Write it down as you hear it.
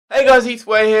Hey guys,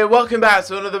 Heathway here, welcome back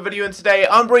to another video, and today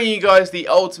I'm bringing you guys the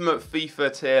ultimate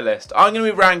FIFA tier list. I'm going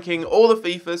to be ranking all the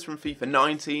FIFAs from FIFA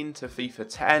 19 to FIFA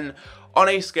 10 on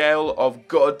a scale of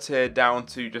God tier down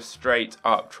to just straight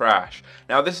up trash.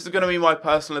 Now this is going to be my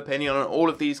personal opinion on all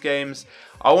of these games.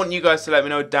 I want you guys to let me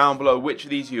know down below which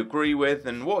of these you agree with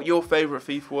and what your favourite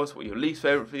FIFA was, what your least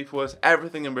favourite FIFA was,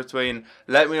 everything in between.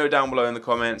 Let me know down below in the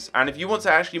comments, and if you want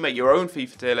to actually make your own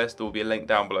FIFA tier list, there will be a link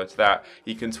down below to that.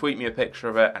 You can tweet me a picture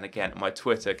of it, and again my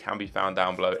Twitter can be found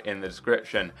down below in the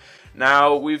description.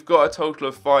 Now we've got a total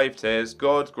of 5 tiers: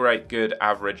 God, Great, Good,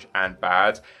 Average and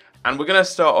Bad. And we're going to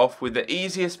start off with the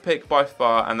easiest pick by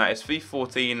far, and that is FIFA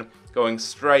 14 going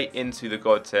straight into the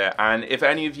God tier. And if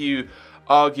any of you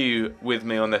argue with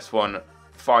me on this one,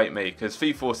 fight me, because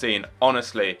FIFA 14,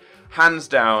 honestly, hands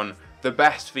down, the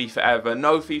best FIFA ever.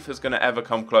 No FIFA's going to ever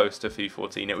come close to FIFA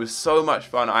 14. It was so much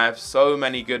fun. I have so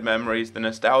many good memories. The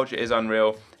nostalgia is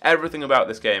unreal. Everything about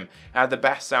this game. It had the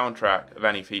best soundtrack of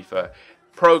any FIFA.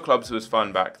 Pro Clubs was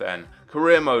fun back then.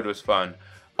 Career Mode was fun.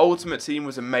 Ultimate Team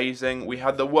was amazing. We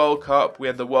had the World Cup. We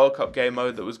had the World Cup game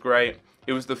mode that was great.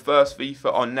 It was the first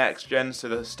FIFA on next gen, so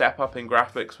the step up in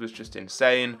graphics was just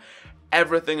insane.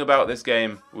 Everything about this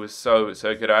game was so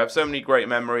good. I have so many great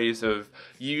memories of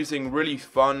using really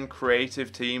fun,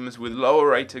 creative teams with lower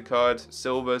rated cards,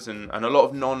 silvers, and a lot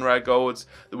of non-rare golds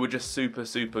that were just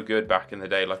super good back in the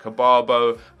day, like a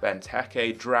Barbo,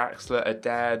 Benteke, Draxler,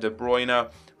 Adair, De Bruyne.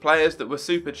 Players that were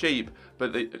super cheap,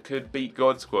 but that could beat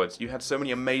God squads. You had so many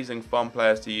amazing fun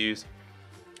players to use.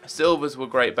 Silvers were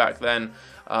great back then.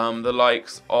 The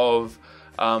likes of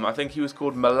I think he was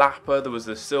called Malapa. There was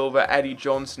the silver, Eddie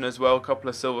Johnson as well, a couple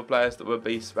of silver players that were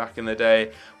beasts back in the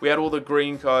day. We had all the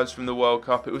green cards from the World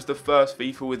Cup. It was the first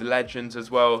FIFA with legends as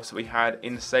well, so we had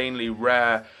insanely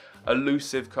rare,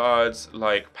 elusive cards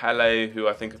like Pele, who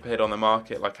I think appeared on the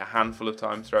market like a handful of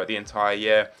times throughout the entire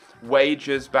year.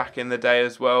 Wages back in the day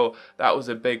as well, that was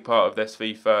a big part of this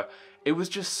FIFA. It was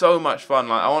just so much fun.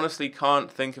 Like, I honestly can't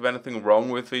think of anything wrong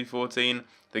with FIFA 14.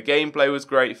 The gameplay was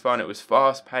great fun, it was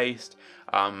fast paced,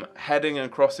 heading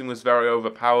and crossing was very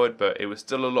overpowered, but it was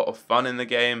still a lot of fun in the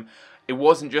game. It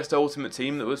wasn't just Ultimate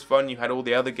Team that was fun, you had all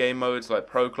the other game modes like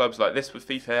Pro Clubs. Like this with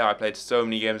FIFA, I played so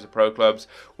many games of Pro Clubs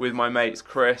with my mates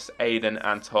Chris, Aiden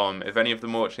and Tom. If any of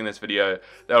them are watching this video,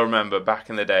 they'll remember back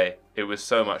in the day, it was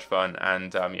so much fun.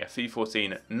 And yeah, FIFA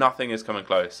 14, nothing is coming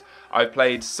close. I've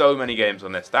played so many games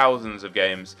on this, thousands of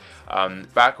games.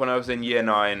 Back when I was in year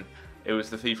 9, it was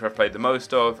the FIFA I've played the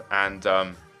most of, and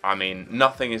I mean,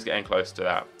 nothing is getting close to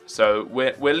that. So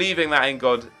we're leaving that in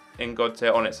God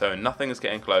tier on its own. Nothing is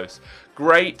getting close.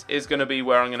 Great is going to be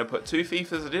where I'm going to put 2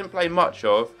 FIFAs I didn't play much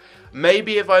of.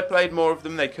 Maybe if I'd played more of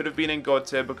them, they could have been in God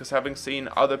tier, because having seen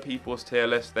other people's tier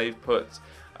lists, they've put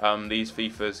these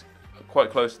FIFAs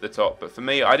quite close to the top. But for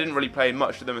me, I didn't really play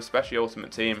much of them, especially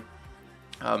Ultimate Team.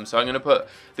 So I'm going to put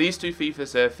these 2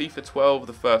 FIFAs here. FIFA 12,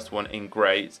 the first one, in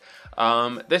great.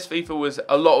 This FIFA was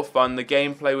a lot of fun. The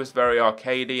gameplay was very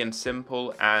arcadey and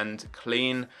simple and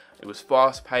clean. It was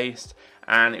fast paced,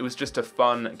 and it was just a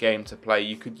fun game to play.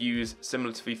 You could use,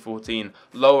 similar to FIFA 14,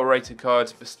 lower rated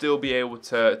cards, but still be able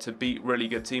to beat really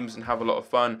good teams and have a lot of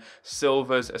fun.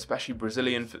 Silvers, especially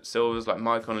Brazilian silvers like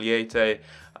Maicon Leite,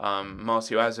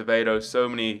 Marcio Azevedo, so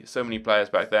many players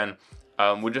back then,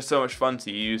 were just so much fun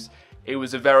to use. It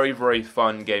was a very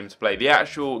fun game to play. The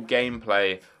actual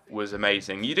gameplay was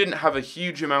amazing. You didn't have a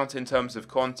huge amount in terms of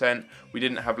content. We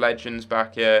didn't have legends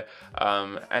back here,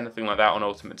 anything like that on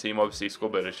Ultimate Team. Obviously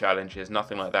squad builder challenges,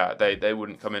 nothing like that. They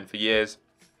wouldn't come in for years.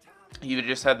 You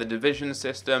just had the division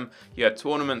system, you had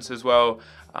tournaments as well,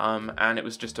 and it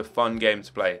was just a fun game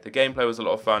to play. The gameplay was a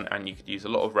lot of fun, and you could use a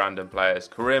lot of random players.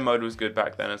 Career mode was good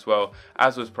back then as well,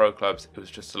 as was Pro Clubs. It was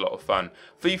just a lot of fun.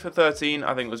 FIFA 13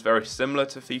 I think was very similar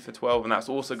to FIFA 12, and that's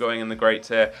also going in the great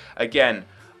tier. Again,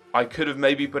 I could have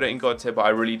maybe put it in God tier, but I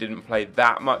really didn't play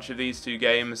that much of these 2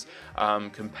 games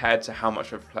compared to how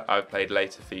much I've played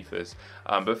later FIFAs.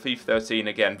 But FIFA 13,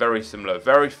 again, very similar,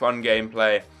 very fun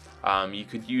gameplay. You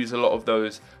could use a lot of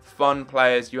those fun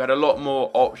players. You had a lot more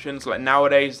options. Like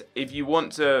nowadays, if you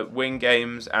want to win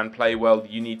games and play well,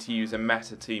 you need to use a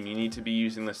meta team. You need to be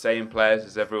using the same players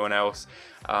as everyone else,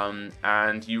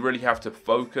 and you really have to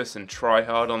focus and try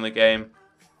hard on the game.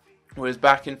 Whereas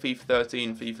back in FIFA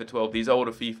 13, FIFA 12, these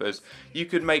older FIFAs, you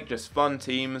could make just fun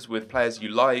teams with players you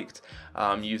liked,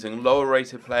 using lower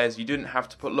rated players. You didn't have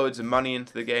to put loads of money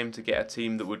into the game to get a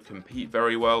team that would compete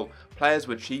very well. Players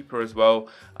were cheaper as well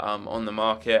on the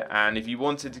market, and if you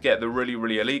wanted to get the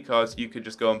really elite cards, you could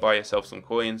just go and buy yourself some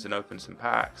coins and open some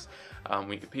packs.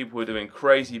 People were doing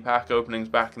crazy pack openings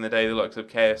back in the day, the likes of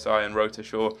KSI and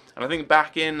Rotashaw. And I think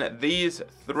back in these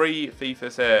 3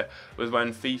 FIFAs here was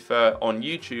when FIFA on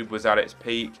YouTube was at its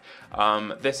peak.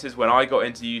 This is when I got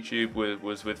into YouTube,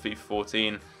 was with FIFA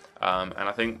 14. And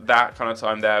I think that kind of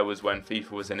time there was when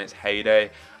FIFA was in its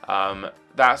heyday.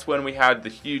 That's when we had the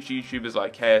huge YouTubers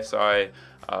like KSI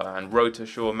and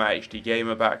Rotashaw, Matt HD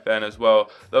Gamer back then as well.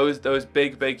 Those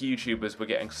big YouTubers were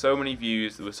getting so many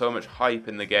views, there was so much hype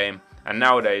in the game. And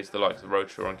nowadays the likes of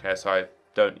Rotashaw and KSI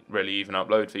don't really even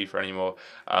upload FIFA anymore.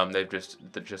 They've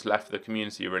just left the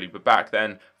community really. But back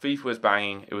then FIFA was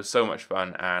banging, it was so much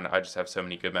fun, and I just have so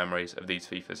many good memories of these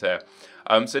FIFAs here.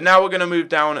 So now we're going to move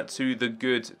down to the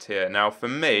good tier. Now for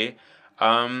me,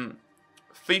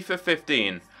 FIFA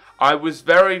 15, I was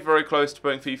very close to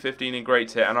putting FIFA 15 in great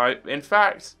tier, and in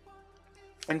fact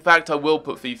I will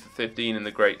put FIFA 15 in the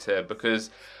great tier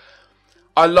because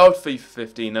I loved FIFA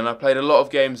 15 and I played a lot of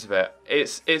games of it.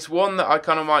 It's one that I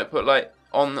kind of might put like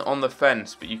on the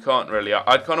fence, but you can't really.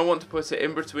 I'd kind of want to put it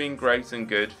in between great and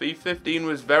good. FIFA 15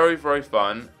 was very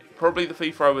fun. Probably the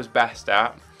FIFA I was best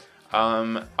at.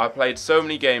 I played so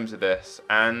many games of this,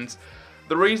 and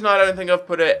the reason I don't think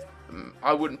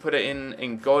I wouldn't put it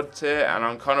in God tier, and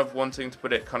I'm kind of wanting to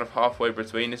put it kind of halfway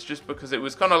between, it's just because it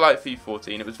was kind of like FIFA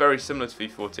 14. It was very similar to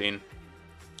FIFA 14.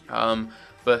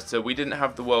 But we didn't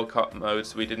have the World Cup mode,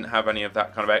 so we didn't have any of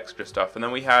that kind of extra stuff. And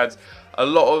then we had a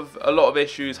lot of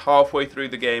issues halfway through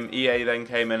the game. EA then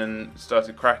came in and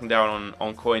started cracking down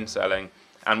on coin selling,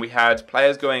 and we had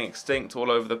players going extinct all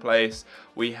over the place.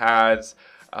 We had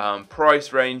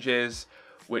price ranges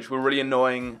which were really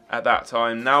annoying at that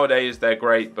time. Nowadays they're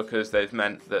great because they've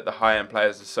meant that the high-end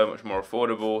players are so much more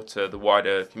affordable to the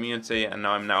wider community, and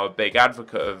I'm now a big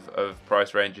advocate of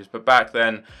price ranges. But back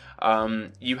then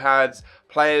you had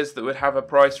players that would have a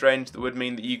price range that would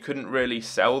mean that you couldn't really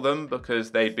sell them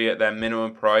because they'd be at their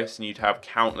minimum price, and you'd have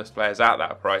countless players at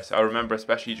that price. I remember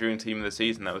especially during Team of the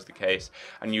Season that was the case,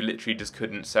 and you literally just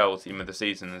couldn't sell Team of the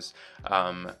Seasons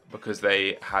because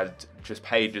they had just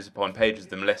pages upon pages of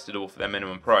them listed all for their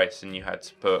minimum price, and you had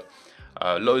to put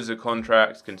loads of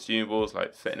contracts, consumables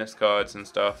like fitness cards and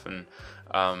stuff, and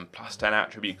plus 10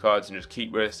 attribute cards, and just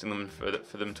keep listing them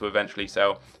for them to eventually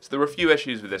sell. So there were a few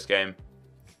issues with this game.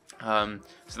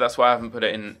 So that's why I haven't put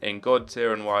it in God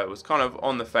tier, and why it was kind of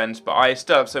on the fence. But I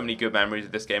still have so many good memories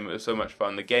of this game. It was so much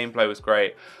fun. The gameplay was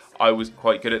great. I was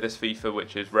quite good at this FIFA,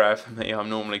 which is rare for me. I'm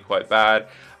normally quite bad.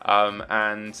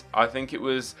 And I think it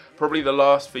was probably the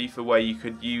last FIFA where you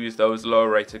could use those lower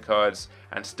rated cards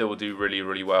and still do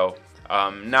really well.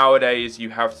 Nowadays you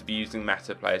have to be using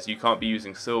meta players. You can't be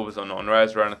using silvers or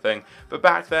non-rares or anything. But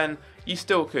back then you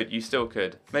still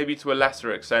could. Maybe to a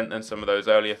lesser extent than some of those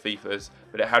earlier FIFAs.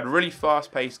 But it had really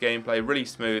fast-paced gameplay, really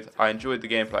smooth. I enjoyed the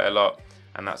gameplay a lot,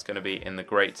 and that's going to be in the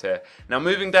great tier. Now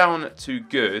moving down to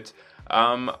good,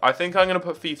 I think I'm going to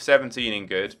put FIFA 17 in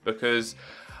good, because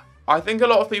I think a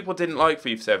lot of people didn't like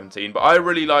FIFA 17, but I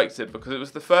really liked it because it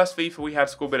was the first FIFA we had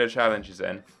score bidder challenges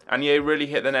in, and EA really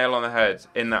hit the nail on the head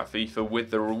in that FIFA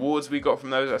with the rewards we got from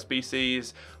those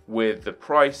SBCs, with the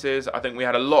prices. I think we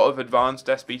had a lot of advanced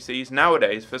SBCs.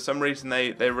 Nowadays, for some reason,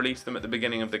 they released them at the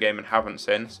beginning of the game and haven't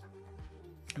since.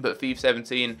 But FIFA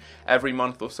 17, every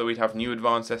month or so we'd have new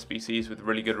advanced SBCs with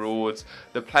really good rewards.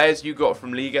 The players you got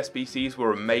from League SBCs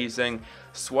were amazing.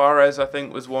 Suarez, I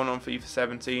think, was one on FIFA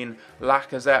 17.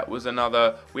 Lacazette was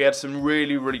another. We had some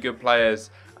really good players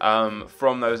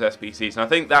from those SBCs, and I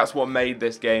think that's what made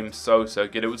this game so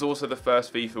good. It was also the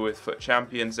first FIFA with FUT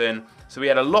Champions in, so we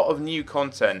had a lot of new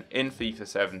content in FIFA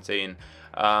 17.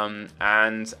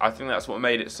 And I think that's what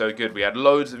made it so good. We had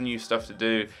loads of new stuff to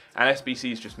do, and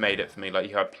SBCs just made it for me. Like,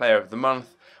 you had Player of the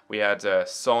Month, we had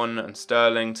Son and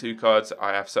Sterling, 2 cards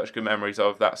I have such good memories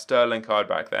of. That Sterling card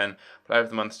back then, Player of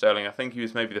the Month Sterling, I think he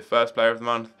was maybe the first Player of the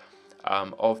Month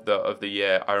of the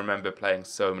year. I remember playing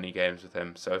so many games with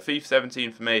him. So FIFA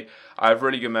 17 for me, I have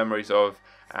really good memories of.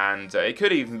 And it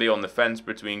could even be on the fence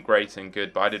between great and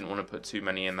good, but I didn't want to put too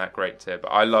many in that great tier. But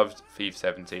I loved FIFA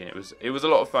 17. It was a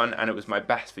lot of fun, and it was my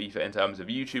best FIFA in terms of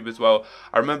YouTube as well.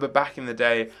 I remember back in the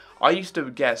day, I used to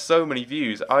get so many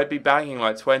views. I'd be bagging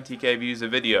like 20k views a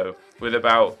video with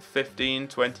about 15,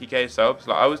 20k subs.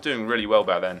 Like, I was doing really well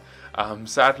back then.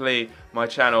 Sadly, my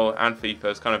channel and FIFA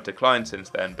has kind of declined since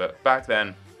then, but back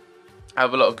then, I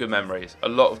have a lot of good memories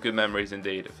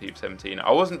indeed of FIFA 17.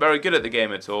 I wasn't very good at the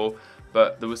game at all,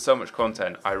 but there was so much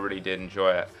content, I really did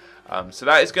enjoy it. So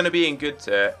that is going to be in good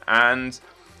tier, and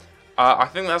I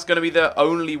think that's going to be the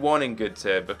only one in good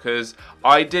tier, because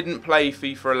I didn't play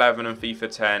FIFA 11 and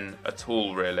FIFA 10 at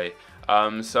all, really.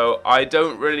 So I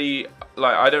don't really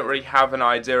have an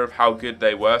idea of how good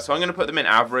they were. So I'm going to put them in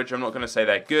average. I'm not going to say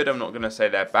they're good. I'm not going to say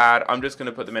they're bad. I'm just going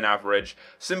to put them in average,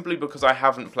 simply because I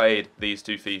haven't played these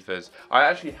two FIFAs. I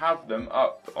actually have them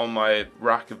up on my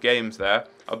rack of games there.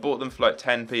 I bought them for like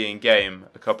 10p in game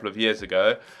a couple of years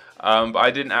ago. But I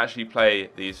didn't actually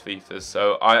play these FIFAs,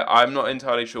 so I'm not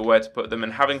entirely sure where to put them.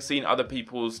 And having seen other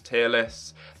people's tier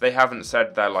lists, they haven't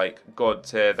said they're like God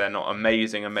tier, they're not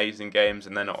amazing games,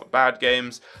 and they're not bad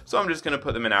games. So I'm just going to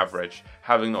put them in average,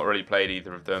 having not really played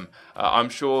either of them. I'm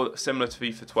sure, similar to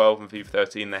FIFA 12 and FIFA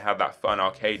 13, they have that fun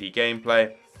arcadey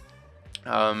gameplay.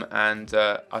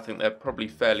 I think they're probably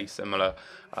fairly similar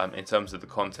in terms of the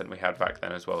content we had back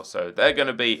then as well. So they're going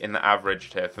to be in the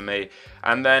average tier for me.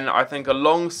 And then I think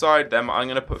alongside them, I'm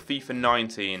going to put FIFA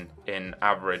 19 in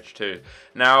average too.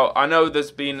 Now, I know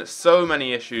there's been so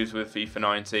many issues with FIFA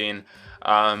 19.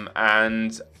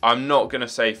 And I'm not going to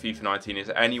say FIFA 19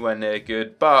 is anywhere near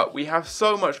good, but we have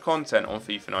so much content on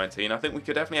FIFA 19. I think we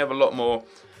could definitely have a lot more,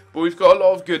 but we've got a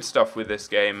lot of good stuff with this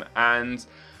game, and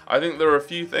I think there are a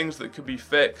few things that could be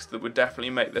fixed that would definitely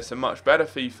make this a much better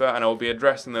FIFA, and I'll be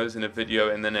addressing those in a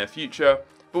video in the near future.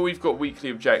 But we've got weekly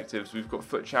objectives, we've got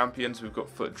FUT Champions, we've got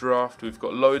FUT Draft, we've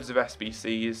got loads of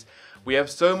SBCs. We have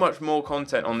so much more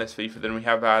content on this FIFA than we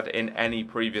have had in any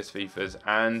previous FIFAs,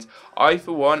 and I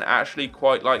for one actually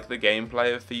quite like the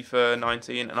gameplay of FIFA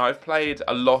 19, and I've played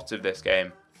a lot of this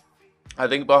game. I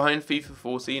think behind FIFA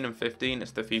 14 and 15,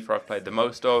 it's the FIFA I've played the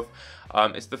most of.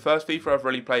 It's the first FIFA I've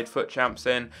really played FUT Champs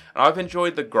in, and I've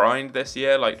enjoyed the grind this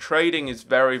year. Like, trading is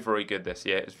very, very good this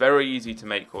year. It's very easy to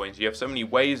make coins. You have so many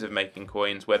ways of making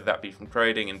coins, whether that be from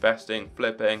trading, investing,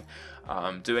 flipping,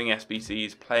 doing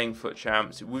SBCs, playing FUT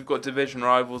Champs. We've got Division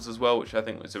Rivals as well, which I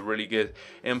think was a really good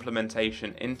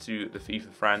implementation into the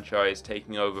FIFA franchise,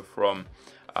 taking over from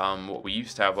what we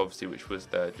used to have, obviously, which was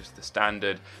just the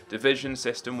standard division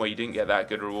system where you didn't get that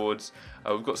good rewards.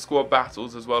 We've got squad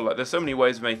battles as well. Like, there's so many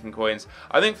ways of making coins.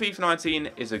 I think FIFA 19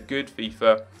 is a good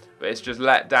FIFA, but it's just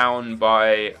let down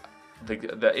by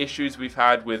the issues we've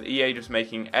had with EA just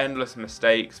making endless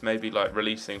mistakes, maybe like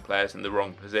releasing players in the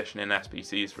wrong position in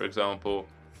SBCs, for example.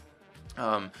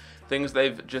 Things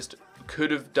they've just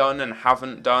could have done and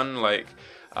haven't done, like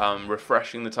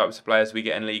refreshing the types of players we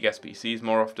get in League SBCs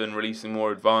more often, releasing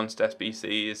more advanced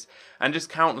SBCs, and just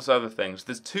countless other things.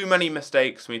 There's too many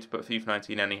mistakes for me to put FIFA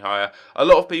 19 any higher. A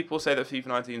lot of people say that FIFA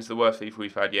 19 is the worst FIFA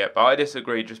we've had yet, but I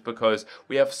disagree, just because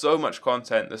we have so much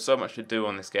content, there's so much to do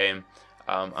on this game.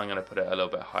 I'm going to put it a little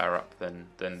bit higher up than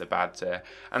the bad tier.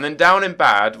 And then down in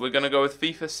bad, we're going to go with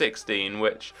FIFA 16,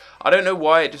 which I don't know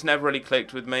why, it just never really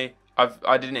clicked with me.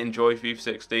 I didn't enjoy FIFA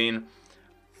 16.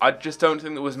 I just don't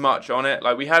think there was much on it.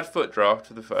 Like, we had FUT Draft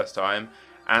for the first time,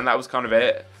 and that was kind of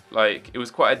it. Like, it was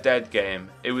quite a dead game.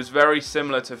 It was very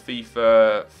similar to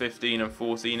FIFA 15 and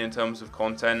 14 in terms of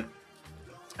content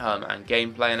and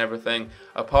gameplay and everything,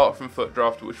 apart from FUT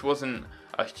Draft, which wasn't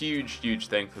a huge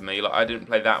thing for me. Like, I didn't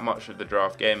play that much of the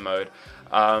draft game mode.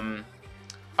 I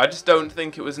just don't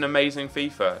think it was an amazing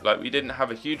FIFA. Like, we didn't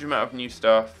have a huge amount of new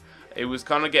stuff. It was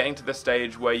kind of getting to the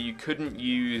stage where you couldn't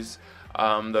use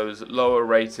those lower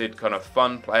rated kind of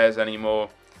fun players anymore.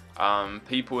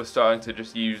 People were starting to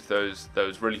just use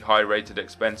those really high rated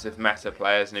expensive meta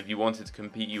players, and if you wanted to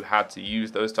compete you had to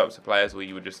use those types of players, or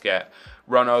you would just get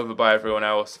run over by everyone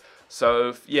else.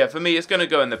 So yeah, for me it's going to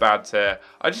go in the bad tier.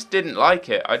 I just didn't like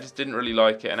it. I just didn't really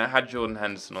like it, and it had Jordan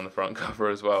Henderson on the front cover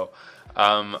as well.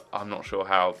 I'm not sure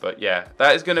how, but yeah,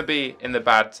 that is going to be in the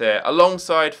bad tier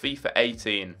alongside FIFA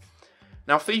 18.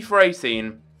 Now FIFA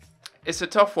 18, it's a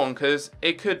tough one because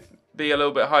it could be a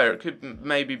little bit higher. It could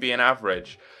maybe be an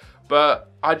average.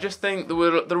 But I just think there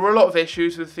were a lot of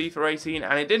issues with FIFA 18,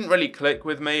 and it didn't really click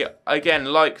with me. Again,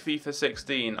 like FIFA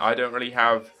 16, I don't really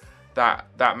have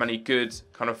that many good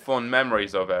kind of fond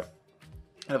memories of it.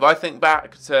 And if I think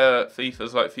back to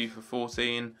FIFAs like FIFA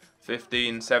 14,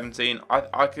 15, 17,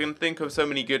 I can think of so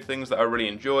many good things that I really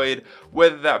enjoyed,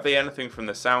 whether that be anything from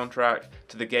the soundtrack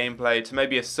to the gameplay to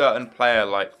maybe a certain player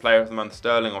like Player of the Month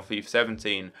Sterling on FIFA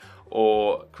 17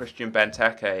 or Christian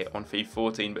Benteke on FIFA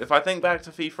 14. But if I think back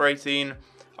to FIFA 18,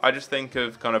 I just think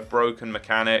of kind of broken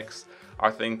mechanics. I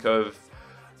think of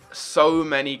so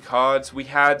many cards. We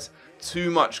had too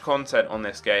much content on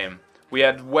this game. We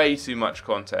had way too much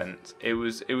content. It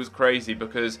was crazy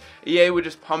because EA were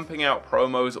just pumping out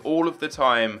promos all of the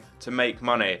time to make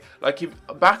money. Like,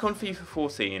 back on FIFA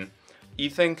 14, you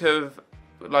think of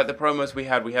like the promos we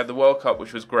had the World Cup,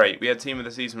 which was great. We had Team of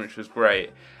the Season, which was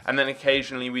great. And then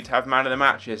occasionally we'd have Man of the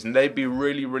Matches, and they'd be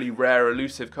really, really rare,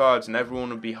 elusive cards, and everyone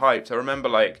would be hyped. I remember,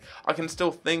 like, I can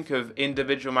still think of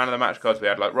individual Man of the Match cards we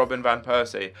had, like Robin van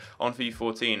Persie on FIFA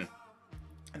 14,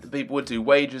 that people would do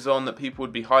wagers on, that people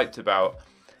would be hyped about.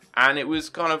 And it was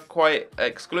kind of quite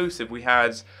exclusive. We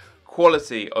had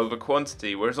quality over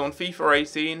quantity, whereas on FIFA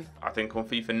 18, I think on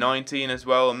FIFA 19 as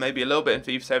well, and maybe a little bit in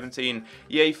FIFA 17,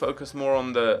 EA focused more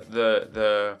on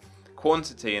the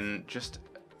quantity and just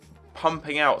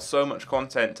pumping out so much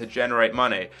content to generate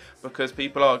money, because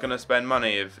people are going to spend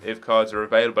money if cards are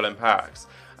available in packs.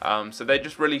 So they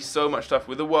just released so much stuff.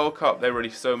 With the World Cup, they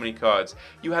released so many cards.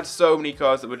 You had so many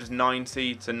cards that were just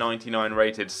 90 to 99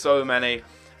 rated, so many.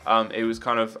 It was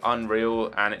kind of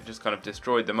unreal, and it just kind of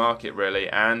destroyed the market, really.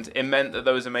 And it meant that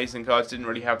those amazing cards didn't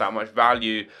really have that much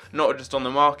value, not just on the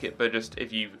market, but just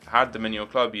if you had them in your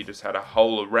club, you just had a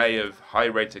whole array of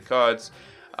high-rated cards.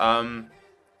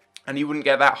 And you wouldn't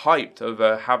get that hyped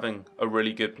over having a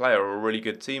really good player or a really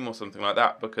good team or something like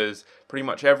that, because pretty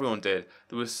much everyone did.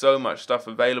 There was so much stuff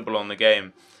available on the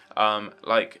game.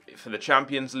 Like for the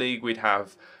Champions League, we'd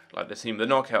have like the team of the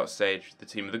knockout stage, the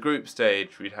team of the group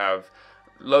stage. We'd have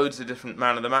loads of different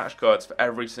Man of the Match cards for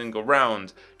every single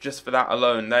round, just for that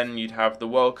alone. Then you'd have the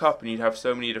World Cup, and you'd have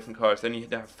so many different cards. Then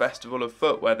you'd have Festival of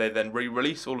Foot, where they then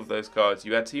re-release all of those cards.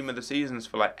 You had Team of the Seasons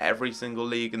for like every single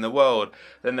league in the world.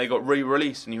 Then they got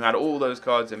re-released, and you had all those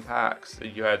cards in packs.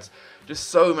 You had just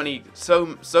so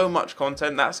much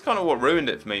content. That's kind of what ruined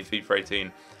it for me, FIFA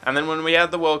 18. And then when we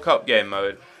had the World Cup game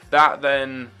mode, that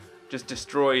then just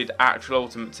destroyed actual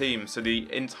Ultimate Team. So the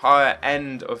entire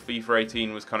end of FIFA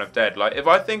 18 was kind of dead. Like, if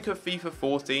I think of FIFA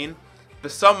 14, the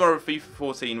summer of FIFA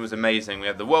 14 was amazing. We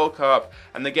had the World Cup,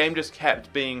 and the game just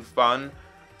kept being fun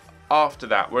after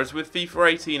that. Whereas with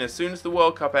FIFA 18, as soon as the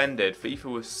World Cup ended, FIFA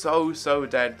was so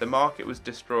dead. The market was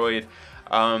destroyed.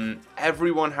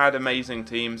 Everyone had amazing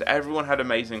teams. Everyone had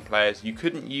amazing players. You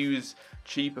couldn't use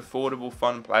cheap, affordable,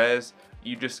 fun players.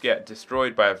 You just get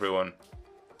destroyed by everyone.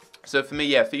 So for me,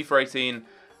 yeah, FIFA 18,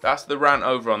 that's the rant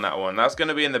over on that one. That's going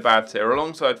to be in the bad tier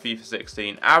alongside FIFA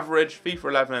 16. Average, FIFA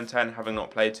 11 and 10, having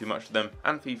not played too much of them,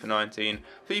 and FIFA 19.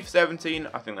 FIFA 17,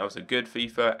 I think that was a good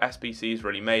FIFA. SBC's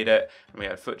really made it, and we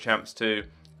had Foot Champs too.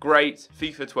 Great.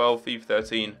 FIFA 12, FIFA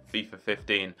 13, FIFA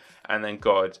 15, and then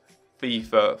God,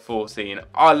 FIFA 14.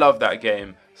 I love that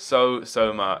game so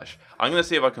much. I'm going to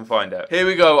see if I can find it. Here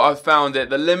we go, I've found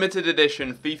it. The limited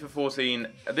edition FIFA 14.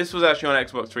 This was actually on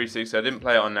Xbox 360, I didn't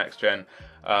play it on Next Gen.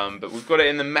 But we've got it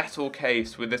in the metal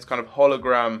case with this kind of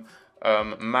hologram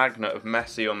magnet of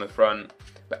Messi on the front.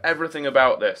 But everything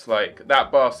about this, like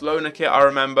that Barcelona kit, I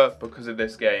remember because of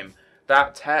this game.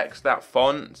 That text, that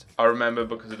font, I remember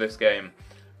because of this game.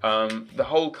 The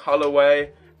whole colorway,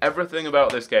 everything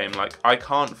about this game, like I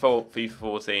can't fault FIFA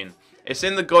 14. It's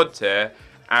in the God tier,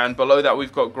 and below that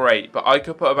we've got Great, but I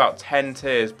could put about 10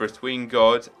 tiers between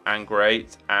God and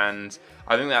Great, and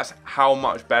I think that's how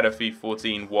much better FIFA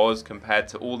 14 was compared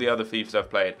to all the other FIFAs I've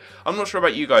played. I'm not sure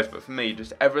about you guys, but for me,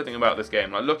 just everything about this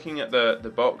game, like looking at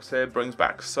the box here, brings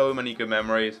back so many good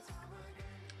memories.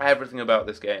 Everything about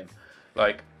this game.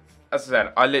 Like, as I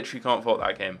said, I literally can't fault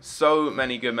that game. So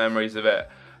many good memories of it.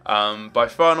 By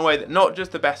far and away, not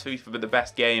just the best FIFA, but the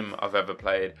best game I've ever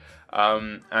played.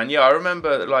 And yeah, I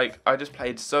remember, like, I just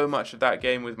played so much of that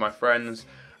game with my friends.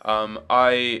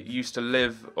 I used to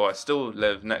live, or I still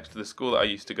live, next to the school that I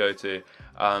used to go to.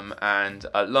 And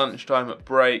at lunchtime, at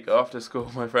break, after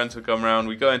school, my friends would come around,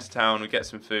 we'd go into town, we'd get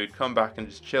some food, come back and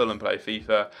just chill and play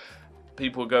FIFA.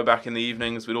 People would go back in the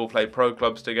evenings, we'd all play pro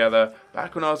clubs together.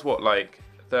 Back when I was, what, like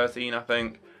 13, I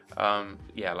think?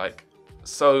 Yeah, like,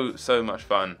 so much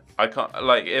fun. I can't,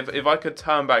 like, if I could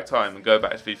turn back time and go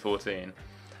back to FIFA 14,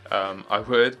 I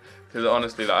would, because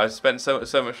honestly, like, I spent so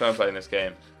much time playing this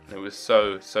game, and it was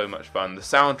so much fun. The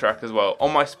soundtrack as well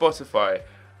on my Spotify.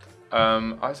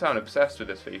 I sound obsessed with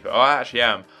this FIFA. I actually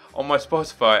am. On my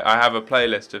Spotify, I have a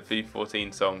playlist of FIFA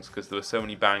 14 songs because there were so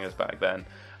many bangers back then,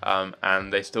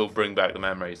 and they still bring back the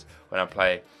memories when I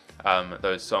play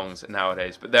those songs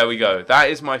nowadays. But there we go. That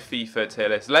is my FIFA tier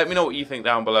list. Let me know what you think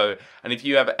down below, and if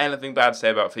you have anything bad to say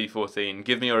about FIFA 14,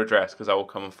 give me your address because I will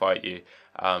come and fight you.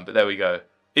 But there we go.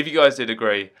 If you guys did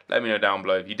agree, let me know down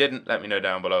below. If you didn't, let me know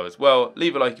down below as well.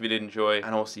 Leave a like if you did enjoy,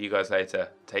 and I'll see you guys later.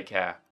 Take care.